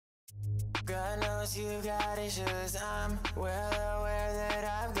knows you got issues. I'm well aware that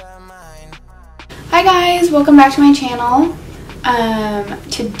I've got mine. Hi guys, welcome back to my channel.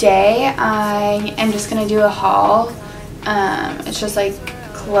 Today I am just gonna do a haul. It's just like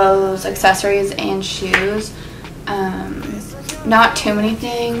clothes, accessories, and shoes. Not too many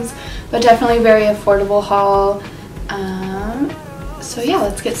things, but definitely very affordable haul. So yeah,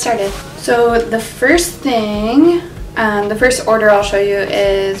 let's get started. So the first thing, the first order I'll show you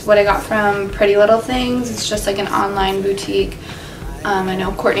is what I got from Pretty Little Things. It's just like an online boutique. I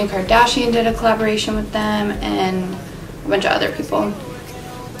know Kourtney Kardashian did a collaboration with them and a bunch of other people.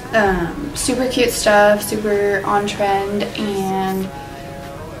 Super cute stuff, super on trend, and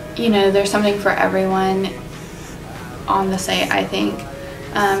you know, there's something for everyone on the site, I think.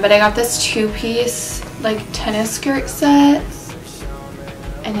 But I got this two-piece like tennis skirt set,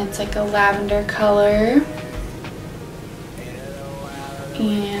 and it's like a lavender color.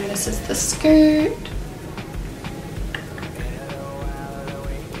 And this is the skirt.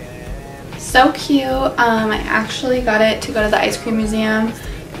 So cute. I actually got it to go to the ice cream museum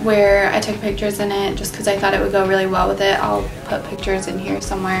where I took pictures in it just because I thought it would go really well with it. I'll put pictures in here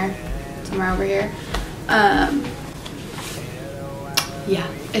somewhere over here. Yeah,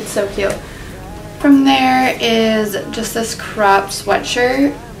 it's so cute. From there is just this cropped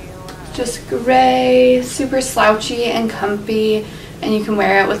sweatshirt. Just gray, super slouchy and comfy. And you can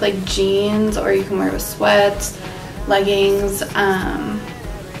wear it with like jeans, or you can wear it with sweats, leggings.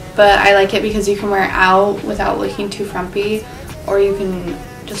 But I like it because you can wear it out without looking too frumpy, or you can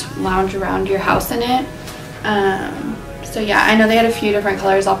just lounge around your house in it. So yeah, I know they had a few different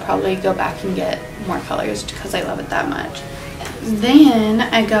colors. I'll probably go back and get more colors because I love it that much. Then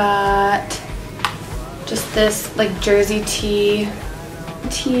I got just this like jersey tee.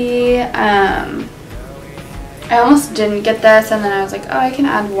 I almost didn't get this, and then I was like, oh, I can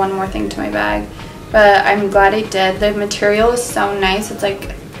add one more thing to my bag, but I'm glad I did. The material is so nice. It's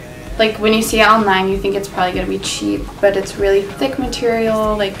like when you see it online, you think it's probably gonna be cheap, but it's really thick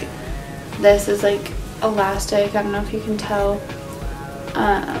material. Like this is like elastic, I don't know if you can tell,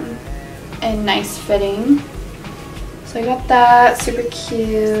 and nice fitting. So I got that, super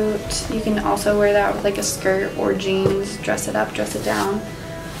cute. You can also wear that with like a skirt or jeans, dress it up, dress it down.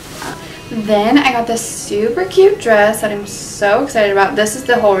 Then I got this super cute dress that I'm so excited about. This is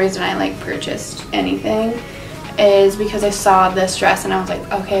the whole reason I like purchased anything, is because I saw this dress and I was like,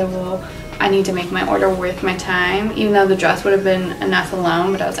 okay, well, I need to make my order worth my time, even though the dress would have been enough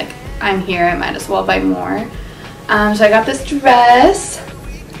alone, but I was like, I'm here, I might as well buy more. So I got this dress.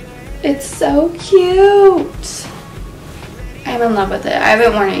 It's so cute. I'm in love with it. I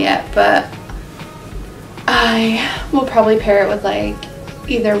haven't worn it yet, but I will probably pair it with like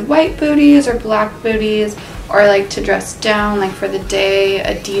either white booties or black booties, or like to dress down like for the day,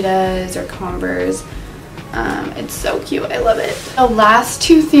 Adidas or Converse. It's so cute. I love it. The last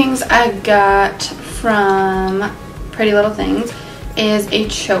two things I got from Pretty Little Things is a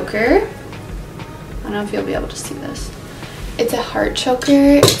choker. I don't know if you'll be able to see this. It's a heart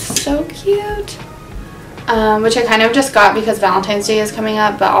choker. It's so cute. Which I kind of just got because Valentine's Day is coming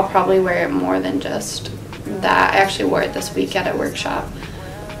up, but I'll probably wear it more than just that. I actually wore it this week at a workshop.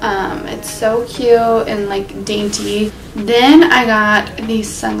 It's so cute and like dainty. Then I got these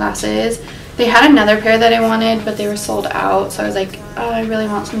sunglasses. They had another pair that I wanted, but they were sold out, so I was like, oh, I really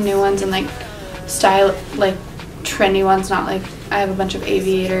want some new ones and like style, like trendy ones, not like I have a bunch of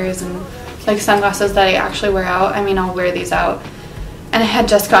aviators and like sunglasses that I actually wear out. I mean, I'll wear these out. And I had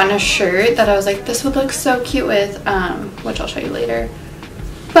just gotten a shirt that I was like, this would look so cute with, which I'll show you later.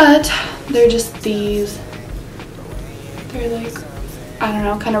 But they're just these. They're like, I don't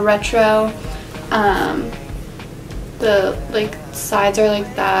know, kind of retro. The like sides are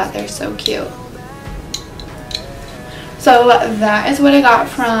like that. They're so cute. So that is what I got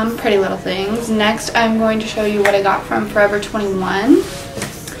from Pretty Little Things. Next, I'm going to show you what I got from Forever 21,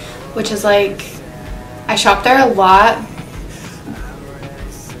 which is like, I shop there a lot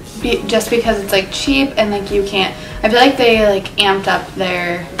just because it's like cheap and like you can't, I feel like they like amped up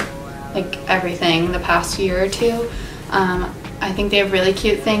their like everything the past year or two. I think they have really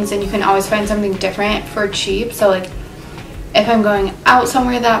cute things, and you can always find something different for cheap. So like if I'm going out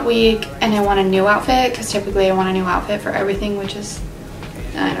somewhere that week and I want a new outfit, because typically I want a new outfit for everything, which is,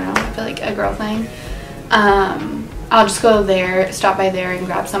 I don't know, I feel like a girl thing, I'll just go there, stop by there and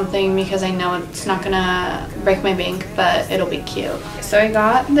grab something because I know it's not gonna break my bank, but it'll be cute. So I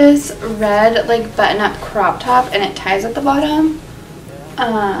got this red like button-up crop top, and it ties at the bottom.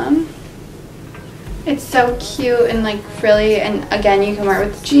 It's so cute and like frilly, and again, you can wear it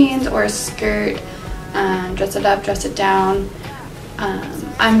with jeans or a skirt, dress it up, dress it down.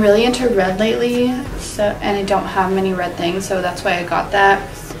 I'm really into red lately, so, and I don't have many red things, so that's why I got that.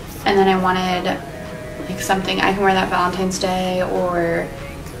 And then I wanted like something I can wear that Valentine's Day, or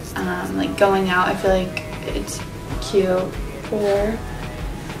like going out. I feel like it's cute for.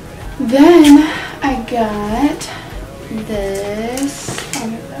 Then I got this. Oh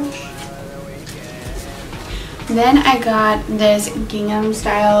my gosh. Then I got this gingham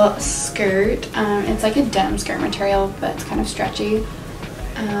style skirt. It's like a denim skirt material, but it's kind of stretchy.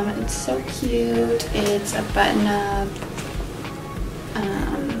 It's so cute. It's a button up.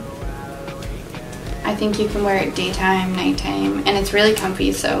 I think you can wear it daytime, nighttime, and it's really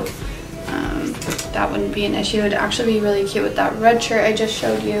comfy, so that wouldn't be an issue. It would actually be really cute with that red shirt I just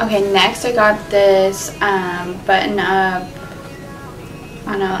showed you. Okay, next I got this button up. I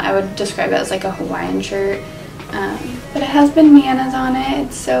don't know, I would describe it as like a Hawaiian shirt. But it has bananas on it.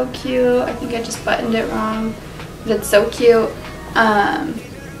 It's so cute. I think I just buttoned it wrong, but it's so cute. And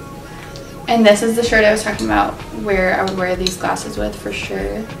this is the shirt I was talking about where I would wear these glasses with for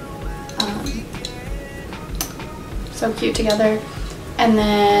sure. So cute together. And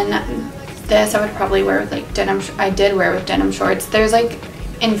then this I would probably wear with like denim. I did wear with denim shorts. There's like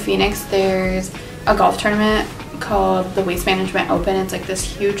in Phoenix, there's a golf tournament called the Waste Management Open. It's like this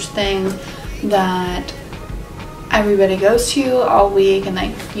huge thing that everybody goes to all week, and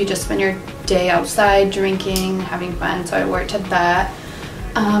like you just spend your day outside drinking, having fun. So I wore it to that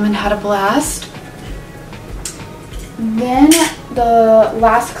and had a blast. Then the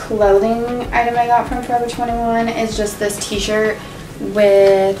last clothing item I got from Forever 21 is just this t-shirt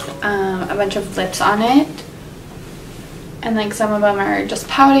with a bunch of lips on it, and like some of them are just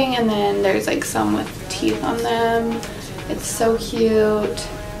pouting, and then there's like some with teeth on them. It's so cute,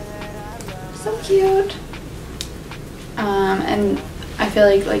 so cute. And I feel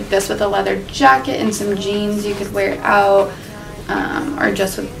like this with a leather jacket and some jeans, you could wear it out, or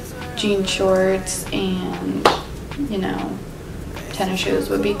just with jean shorts and, you know, tennis shoes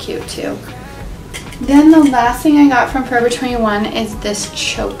would be cute too. Then the last thing I got from Forever 21 is this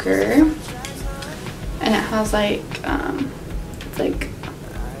choker, and it has like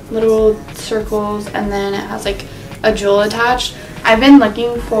little circles, and then it has like a jewel attached. I've been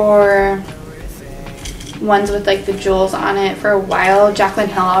looking for ones with like the jewels on it for a while. Jaclyn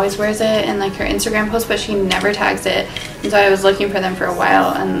Hill always wears it in like her Instagram post, but she never tags it, and so I was looking for them for a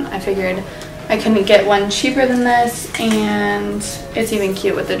while, and I figured I couldn't get one cheaper than this, and it's even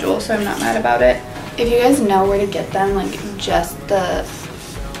cute with the jewels, so I'm not mad about it. If you guys know where to get them, like just the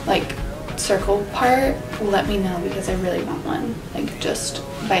like circle part, let me know, because I really want one like just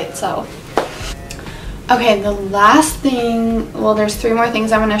by itself. Okay, the last thing, well, there's 3 more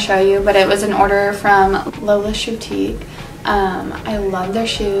things I'm going to show you, but it was an order from LOLA SHOETIQUE. I love their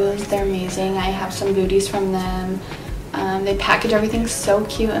shoes. They're amazing. I have some booties from them. They package everything so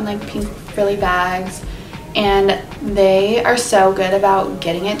cute in like pink frilly bags, and they are so good about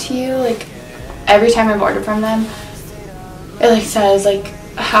getting it to you. Like every time I've ordered from them, it like says like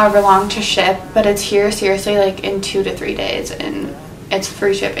however long to ship, but it's here seriously like in 2 to 3 days, and it's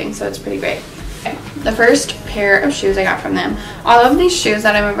free shipping, so it's pretty great. Okay. The first pair of shoes I got from them, all of these shoes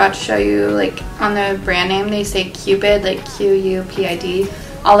that I'm about to show you, like on the brand name they say Cupid, like Q-U-P-I-D.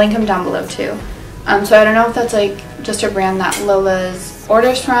 I'll link them down below too. So I don't know if that's like just a brand that Lola's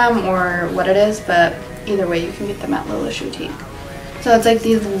orders from or what it is, but either way you can get them at LOLA SHOETIQUE. So it's like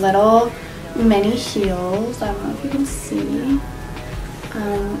these little mini heels, I don't know if you can see,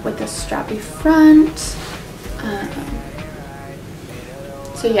 with the strappy front.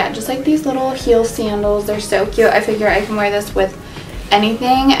 So yeah, just like these little heel sandals. They're so cute. I figure I can wear this with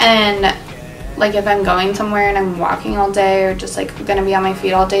anything, and like if I'm going somewhere and I'm walking all day or just like gonna be on my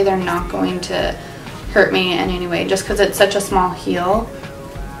feet all day, they're not going to hurt me in any way just because it's such a small heel.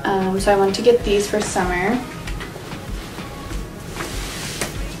 So I wanted to get these for summer.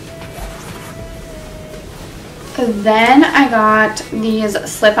 Then I got these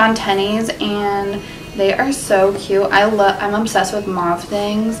slip-on tennies, and they are so cute. I'm obsessed with mauve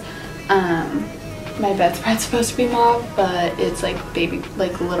things. My bedspread's supposed to be mauve, but it's like baby,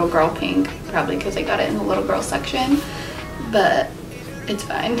 like little girl pink, probably because I got it in the little girl section, but it's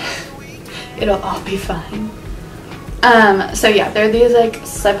fine. It'll all be fine. So yeah, they're these like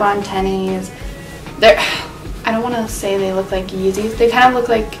slip-on tennies. I don't want to say they look like Yeezys. They kind of look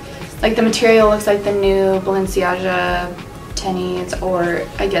like the material looks like the new Balenciaga tennies, or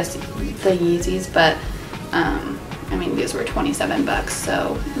I guess the Yeezys, but I mean, these were 27 bucks,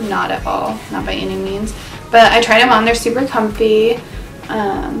 so not at all, not by any means. But I tried them on. They're super comfy,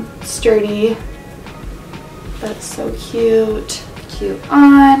 sturdy, but so cute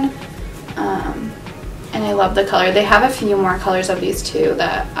on, and and I love the color. They have a few more colors of these too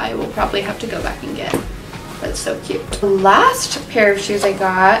that I will probably have to go back and get, but it's so cute. The last pair of shoes I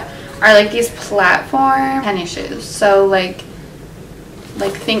got are like these platform tennis shoes. So like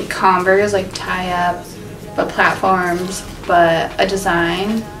think Converse, like tie up, but platforms, but a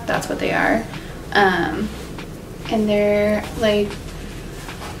design. That's what they are. And they're like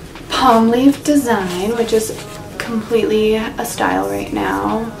palm leaf design, which is completely a style right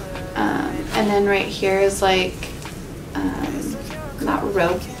now. And then right here is like not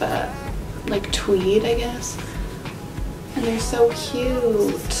rope, but like tweed, I guess. And they're so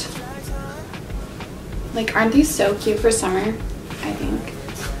cute. Like, aren't these so cute for summer? I think.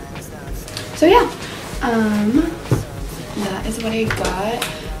 So yeah, that is what I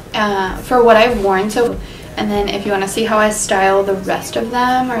got for what I've worn. So, and then if you want to see how I style the rest of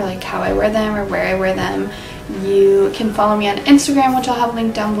them, or like how I wear them or where I wear them, you can follow me on Instagram, which I'll have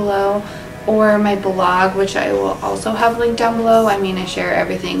linked down below, or my blog, which I will also have linked down below. I mean, I share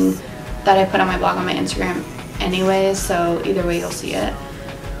everything that I put on my blog on my Instagram anyways, so either way you'll see it.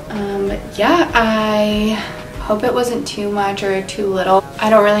 But yeah, I hope it wasn't too much or too little. I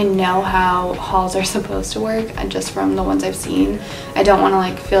don't really know how hauls are supposed to work, and just from the ones I've seen, I don't want to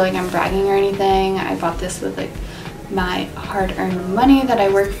like feel like I'm bragging or anything. I bought this with like my hard-earned money that I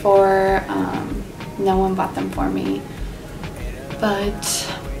worked for. No one bought them for me,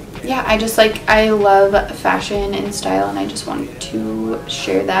 but yeah, I love fashion and style, and I just wanted to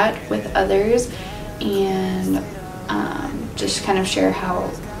share that with others, and just kind of share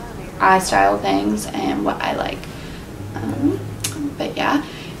how I style things and what I like. But yeah,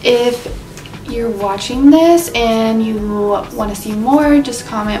 if you're watching this and you want to see more, just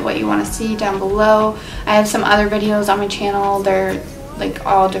comment what you want to see down below. I have some other videos on my channel. They're like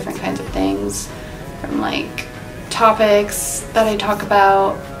all different kinds of things, from like topics that I talk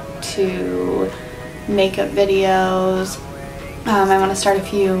about to makeup videos. I want to start a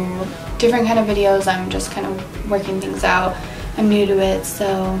few different kind of videos. I'm just kind of working things out. I'm new to it,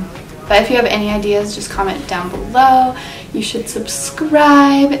 so. But if you have any ideas, just comment down below. You should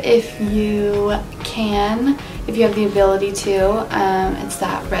subscribe if you can, if you have the ability to. It's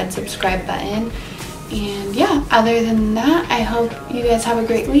that red subscribe button. And yeah, other than that, I hope you guys have a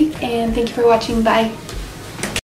great week, and thank you for watching. Bye.